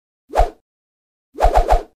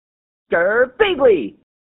Girbeagly!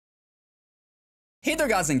 Hey there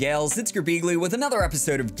guys and gals, it's Girbeagly with another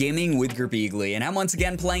episode of Gaming with Girbeagly, and I'm once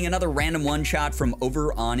again playing another random one-shot from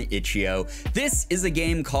over on Itch.io. This is a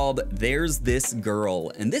game called There's This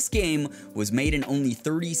Girl, and this game was made in only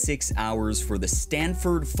 36 hours for the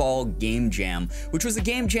Stanford Fall Game Jam, which was a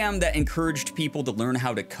game jam that encouraged people to learn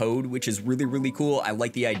how to code, which is really cool. I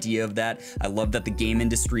like the idea of that. I love that the game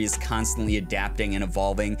industry is constantly adapting and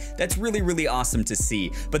evolving. That's really awesome to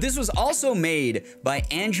see. But this was also made by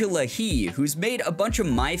Angela He, who's made a bunch of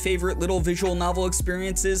my favorite little visual novel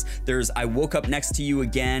experiences. There's I Woke Up Next to You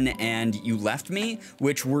Again and You Left Me,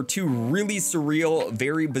 which were two really surreal,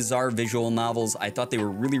 very bizarre visual novels. I thought they were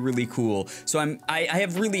really cool. So I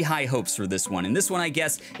have really high hopes for this one. And this one, I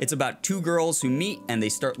guess, it's about two girls who meet and they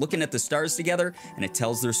start looking at the stars together and it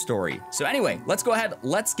tells their story. So anyway, let's go ahead,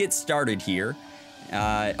 let's get started here.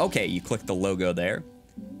 Okay, you click the logo there.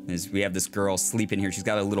 We have this girl sleeping here. She's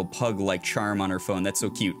got a little pug-like charm on her phone. That's so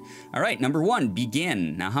cute. All right, number one,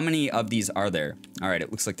 begin. Now, how many of these are there? All right,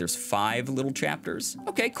 it looks like there's 5 little chapters.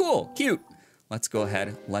 Okay, cool, cute. Let's go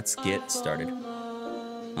ahead. Let's get started.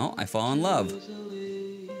 Oh, I fall in love.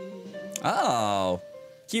 Oh,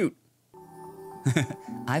 cute.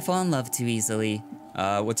 I fall in love too easily.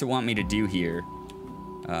 What's it want me to do here?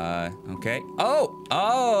 Okay.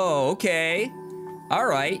 Oh, okay. All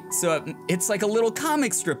right, so it's like a little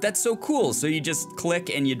comic strip. That's so cool. So you just click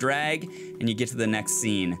and you drag and you get to the next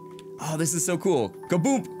scene. Oh, this is so cool.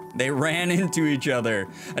 Kaboom! They ran into each other.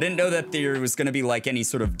 I didn't know that there was gonna be like any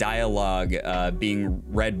sort of dialogue being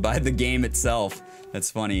read by the game itself. That's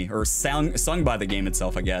funny. Or sung by the game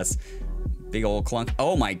itself, I guess. Big old clunk.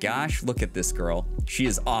 Oh my gosh, look at this girl. She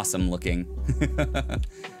is awesome looking.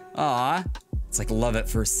 Aw, it's like love at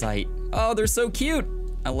first sight. Oh, they're so cute.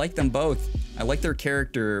 I like them both. I like their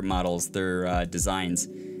character models, their designs.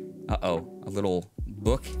 Uh-oh, a little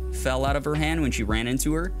book fell out of her hand when she ran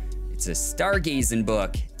into her. It's a stargazing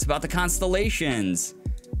book. It's about the constellations.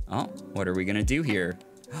 Oh, what are we gonna do here?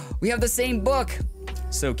 We have the same book.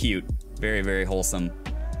 So cute, very wholesome.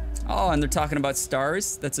 Oh, and they're talking about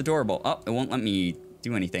stars. That's adorable. Oh, it won't let me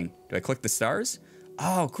do anything. Do I click the stars?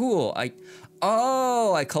 Oh, cool. I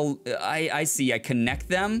see, I connect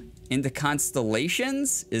them into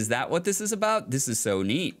constellations? Is that what this is about? This is so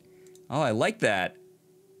neat. Oh, I like that.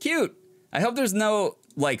 Cute. I hope there's no,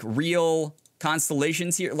 like, real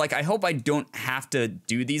constellations here. Like, I hope I don't have to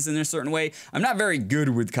do these in a certain way. I'm not very good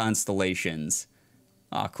with constellations.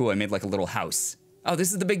 Oh, cool. I made, like, a little house. Oh,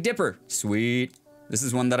 this is the Big Dipper. Sweet. This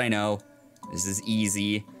is one that I know. This is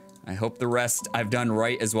easy. I hope the rest I've done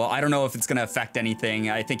right as well. I don't know if it's gonna affect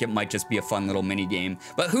anything. I think it might just be a fun little mini game.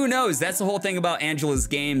 But who knows? That's the whole thing about Angela's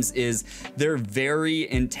games is they're very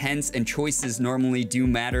intense and choices normally do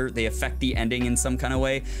matter. They affect the ending in some kind of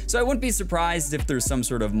way. So I wouldn't be surprised if there's some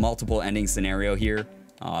sort of multiple ending scenario here.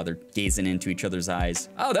 Oh, they're gazing into each other's eyes.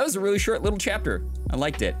 Oh, that was a really short little chapter. I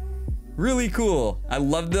liked it. Really cool. I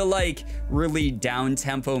love the like really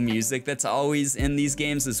down-tempo music that's always in these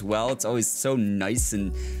games as well. It's always so nice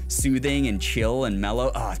and soothing and chill and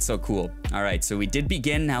mellow. Oh, it's so cool. All right, so we did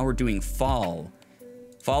begin. Now we're doing fall.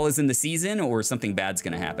 Fall is in the season or something bad's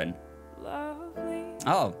gonna happen?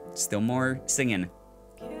 Oh, still more singing.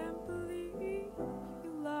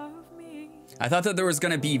 I thought that there was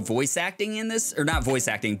gonna be voice acting in this, or not voice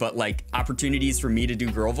acting, but like opportunities for me to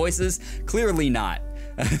do girl voices. Clearly not.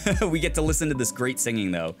 We get to listen to this great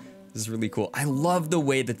singing though. This is really cool. I love the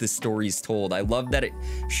way that this story is told. I love that it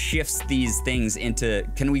shifts these things into,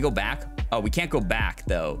 can we go back? Oh, we can't go back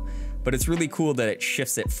though. But it's really cool that it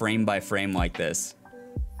shifts it frame by frame like this.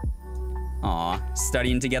 Aw,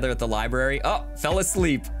 studying together at the library. Oh, fell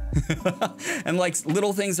asleep. And like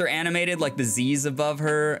little things are animated, like the Z's above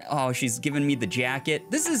her. Oh, she's giving me the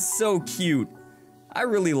jacket. This is so cute. I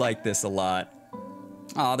really like this a lot.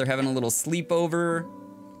 Oh, they're having a little sleepover,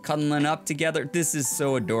 cuddling up together. This is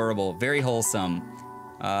so adorable, very wholesome.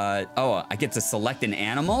 Oh, I get to select an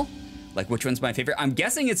animal? Like which one's my favorite? I'm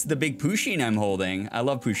guessing it's the big Pusheen I'm holding. I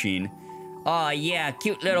love Pusheen. Oh yeah,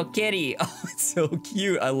 cute little kitty. Oh, it's so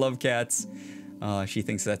cute. I love cats. Oh, she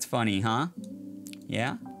thinks that's funny, huh?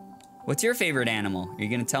 Yeah? What's your favorite animal? Are you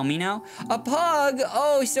gonna tell me now? A pug!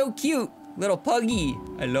 Oh, so cute. Little puggy.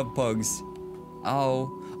 I love pugs.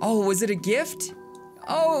 Oh, was it a gift?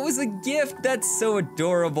 Oh, it was a gift. That's so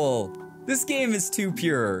adorable. This game is too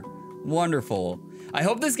pure. Wonderful. I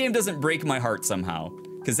hope this game doesn't break my heart somehow,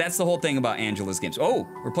 because that's the whole thing about Angela's games. Oh,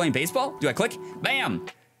 we're playing baseball? Do I click? Bam!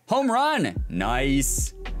 Home run!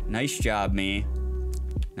 Nice. Nice job, me.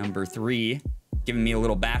 Number 3, giving me a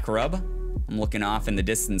little back rub. I'm looking off in the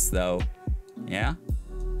distance, though. Yeah?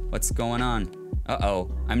 What's going on?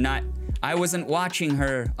 Uh-oh. I'm not I wasn't watching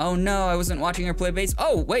her. Oh no, I wasn't watching her play bass.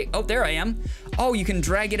 Oh, wait, oh, there I am. Oh, you can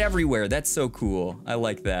drag it everywhere. That's so cool. I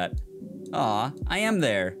like that. Aw, I am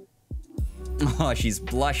there. Oh, she's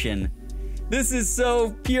blushing. This is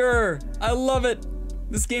so pure. I love it.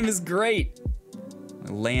 This game is great.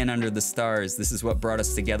 We're laying under the stars. This is what brought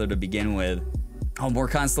us together to begin with. Oh, more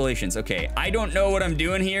constellations. Okay, I don't know what I'm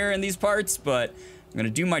doing here in these parts, but I'm gonna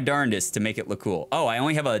do my darndest to make it look cool. Oh, I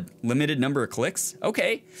only have a limited number of clicks?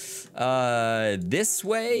 Okay. This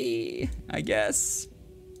way, I guess.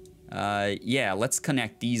 Yeah, let's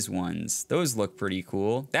connect these ones. Those look pretty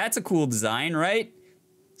cool. That's a cool design, right?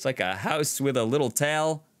 It's like a house with a little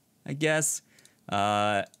tail, I guess.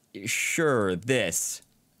 Sure, this.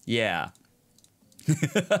 Yeah.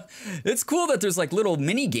 It's cool that there's like little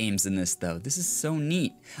mini games in this though. This is so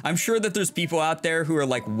neat. I'm sure that there's people out there who are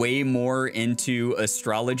like way more into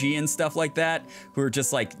astrology and stuff like that, who are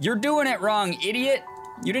just like, you're doing it wrong, idiot.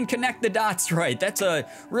 You didn't connect the dots right. That's a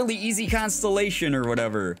really easy constellation or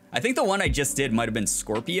whatever. I think the one I just did might have been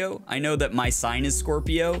Scorpio. I know that my sign is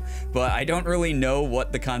Scorpio, but I don't really know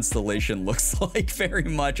what the constellation looks like very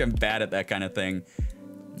much. I'm bad at that kind of thing.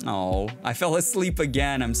 Oh, I fell asleep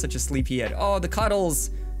again. I'm such a sleepyhead. Oh, the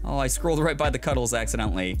cuddles. Oh, I scrolled right by the cuddles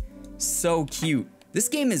accidentally. So cute. This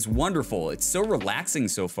game is wonderful. It's so relaxing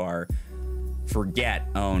so far. Forget.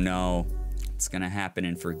 Oh no. It's gonna happen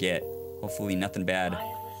and forget. Hopefully nothing bad.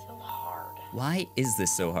 Why is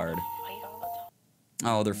this so hard?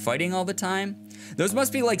 Oh, they're fighting all the time? Those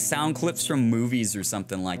must be like sound clips from movies or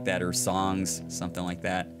something like that, or songs, something like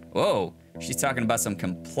that. Whoa, she's talking about some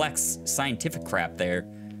complex scientific crap there.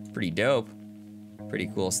 Pretty dope.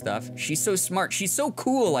 Pretty cool stuff. She's so smart. She's so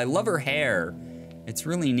cool. I love her hair. It's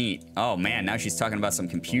really neat. Oh man, now she's talking about some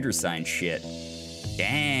computer science shit.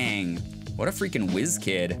 Dang. What a freaking whiz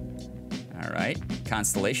kid. All right.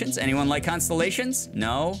 Constellations. Anyone like constellations?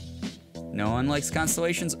 No? No one likes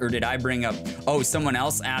constellations? Or did I bring up... Oh, someone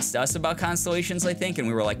else asked us about constellations, I think, and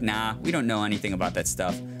we were like, nah, we don't know anything about that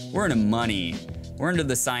stuff. We're into money. We're into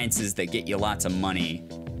the sciences that get you lots of money.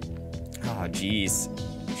 Oh, geez.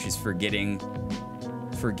 She's forgetting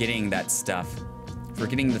that stuff.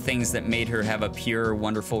 Forgetting the things that made her have a pure,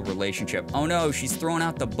 wonderful relationship. Oh no, she's throwing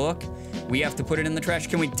out the book. We have to put it in the trash.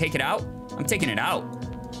 Can we take it out? I'm taking it out.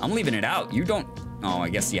 I'm leaving it out. You don't... Oh, I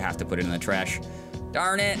guess you have to put it in the trash.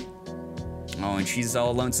 Darn it. Oh, and she's all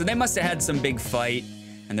alone. So they must have had some big fight,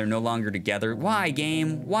 and they're no longer together. Why,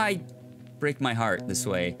 game? Why break my heart this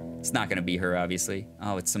way? It's not gonna be her, obviously.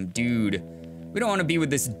 Oh, it's some dude. We don't want to be with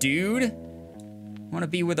this dude. We want to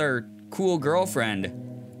be with our cool girlfriend.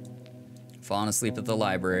 Falling asleep at the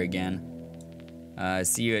library again.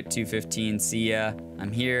 See you at 2:15. See ya.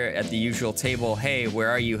 I'm here at the usual table. Hey, where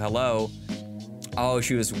are you? Hello. Oh,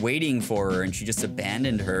 she was waiting for her and she just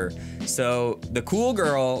abandoned her. So the cool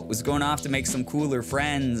girl was going off to make some cooler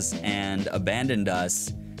friends and abandoned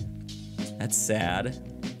us. That's sad.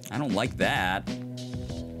 I don't like that.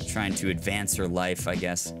 Trying to advance her life, I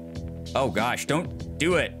guess. Oh gosh, don't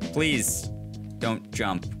do it. Please, don't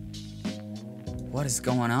jump. What is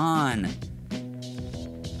going on?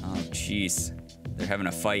 Oh, jeez. They're having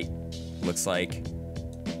a fight, looks like.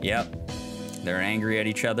 Yep, they're angry at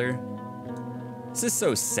each other. This is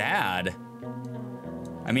so sad.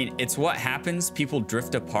 I mean, it's what happens. People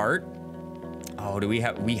drift apart. Oh, we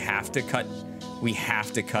have to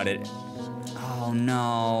cut it. Oh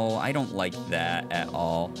no, I don't like that at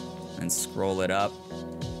all. And scroll it up.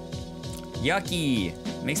 Yucky,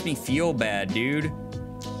 makes me feel bad, dude.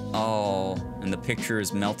 Oh, and the picture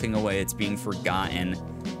is melting away. It's being forgotten.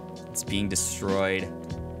 It's being destroyed.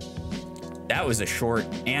 That was a short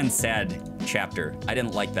and sad chapter. I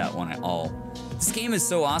didn't like that one at all. This game is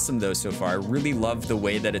so awesome though so far. I really love the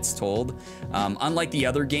way that it's told. Unlike the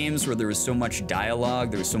other games where there was so much dialogue,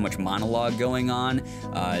 there was so much monologue going on,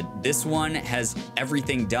 this one has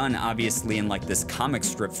everything done obviously in like this comic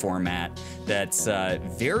strip format that's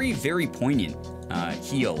very, very poignant.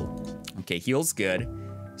 Heal. Okay, heal's good.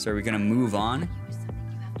 So are we gonna move on?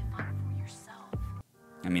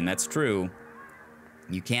 I mean, that's true.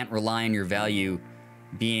 You can't rely on your value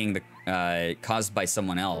being caused by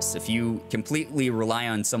someone else. If you completely rely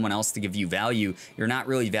on someone else to give you value, you're not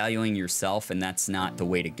really valuing yourself, and that's not the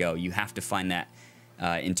way to go. You have to find that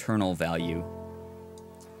internal value.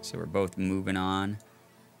 So we're both moving on.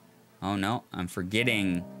 Oh no, I'm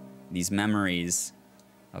forgetting these memories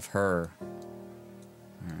of her.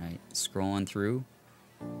 All right, scrolling through.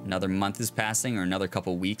 Another month is passing, or another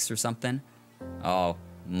couple weeks or something. Oh,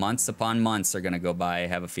 months upon months are gonna go by, I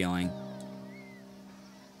have a feeling. All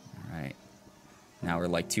right, now we're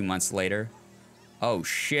like 2 months later. Oh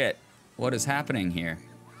shit, what is happening here?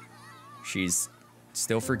 She's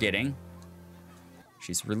Still forgetting.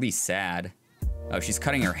 She's really sad. Oh, she's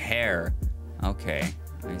cutting her hair. Okay,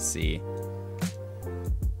 I see.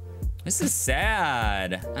 This is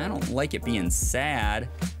sad. I don't like it being sad.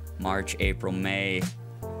 March, April, May.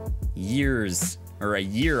 Years, or a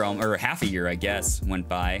year, or half a year, I guess, went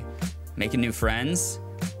by. Making new friends.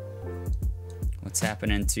 What's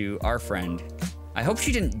happening to our friend? I hope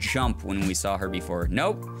she didn't jump when we saw her before.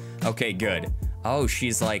 Nope. Okay, good. Oh,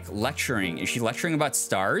 she's like lecturing. Is she lecturing about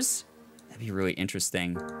stars? That'd be really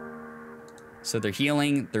interesting. So they're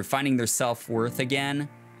healing. They're finding their self-worth again.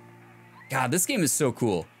 God, this game is so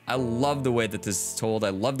cool. I love the way that this is told. I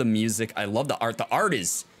love the music. I love the art. The art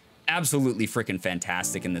is absolutely freaking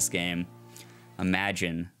fantastic in this game.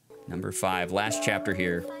 Imagine. Number 5. Last chapter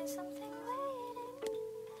here.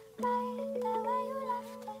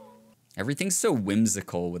 Everything's so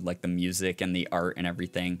whimsical with like the music and the art and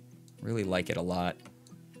everything. Really like it a lot.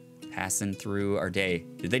 Passing through our day.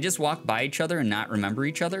 Did they just walk by each other and not remember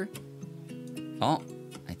each other? Oh,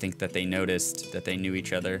 I think that they noticed that they knew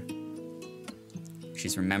each other.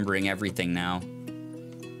 She's remembering everything now.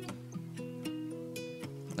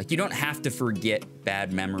 Like, you don't have to forget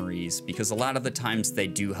bad memories because a lot of the times they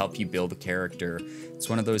do help you build a character. It's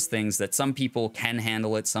one of those things that some people can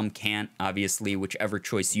handle it, some can't. Obviously, whichever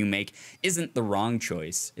choice you make isn't the wrong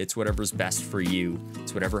choice. It's whatever's best for you.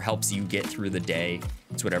 It's whatever helps you get through the day.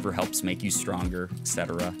 It's whatever helps make you stronger,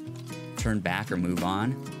 etc. Turn back or move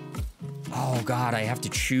on. Oh God, I have to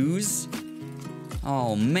choose?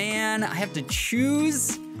 Oh man, I have to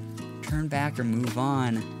choose? Turn back or move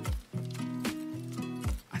on.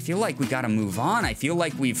 I feel like we gotta move on. I feel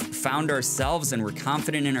like we've found ourselves and we're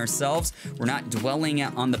confident in ourselves. We're not dwelling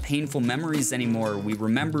on the painful memories anymore. We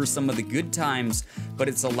remember some of the good times, but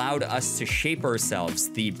it's allowed us to shape ourselves.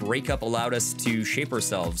 The breakup allowed us to shape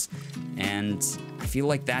ourselves. And I feel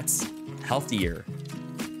like that's healthier.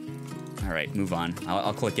 All right, move on.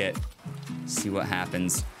 I'll click it. See what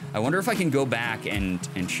happens. I wonder if I can go back and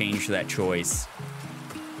change that choice.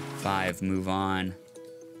 5, move on.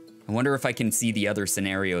 I wonder if I can see the other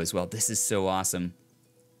scenario as well. This is so awesome.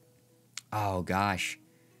 Oh gosh.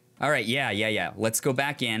 All right, yeah. Let's go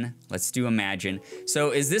back in. Let's do imagine.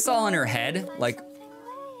 So is this all in her head? Like,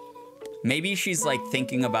 maybe she's like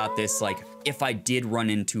thinking about this, like, if I did run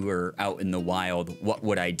into her out in the wild, what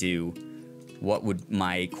would I do? What would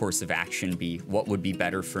my course of action be? What would be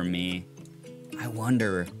better for me? I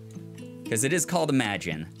wonder, because it is called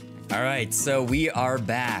Imagine. All right, so we are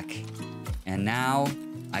back. And now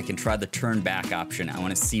I can try the turn back option. I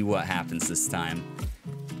want to see what happens this time.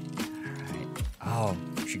 All right. Oh,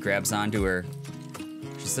 she grabs onto her.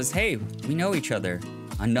 She says, hey, we know each other.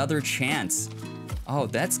 Another chance. Oh,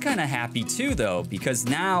 that's kind of happy too, though, because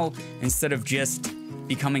now instead of just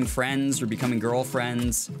becoming friends or becoming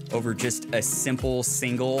girlfriends over just a simple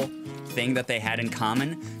single thing that they had in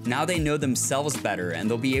common, now they know themselves better and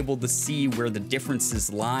they'll be able to see where the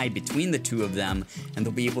differences lie between the two of them, and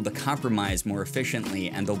they'll be able to compromise more efficiently,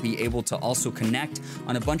 and they'll be able to also connect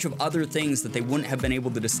on a bunch of other things that they wouldn't have been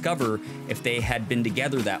able to discover if they had been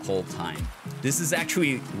together that whole time. This is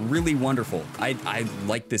actually really wonderful. I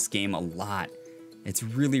like this game a lot. It's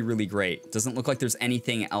really, really great. Doesn't look like there's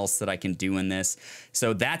anything else that I can do in this.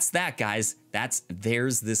 So that's that, guys.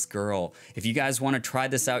 There's this girl. If you guys want to try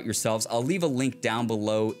this out yourselves, I'll leave a link down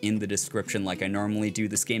below in the description like I normally do.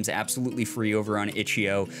 This game's absolutely free over on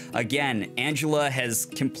itch.io. Again, Angela has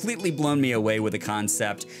completely blown me away with the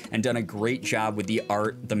concept and done a great job with the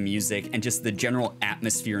art, the music, and just the general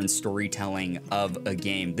atmosphere and storytelling of a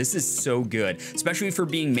game. This is so good, especially for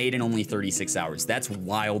being made in only 36 hours. That's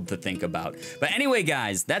wild to think about. But anyway,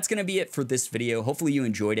 guys, that's going to be it for this video. Hopefully you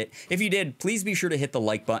enjoyed it. If you did, please be sure to hit the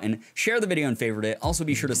like button, share the video and favorite it. Also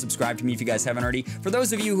be sure to subscribe to me if you guys haven't already. For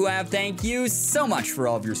those of you who have, thank you so much for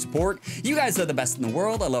all of your support. You guys are the best in the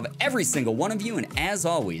world. I love every single one of you, and as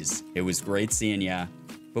always, it was great seeing ya.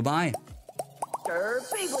 Bye-bye.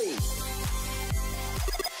 Girbeagly.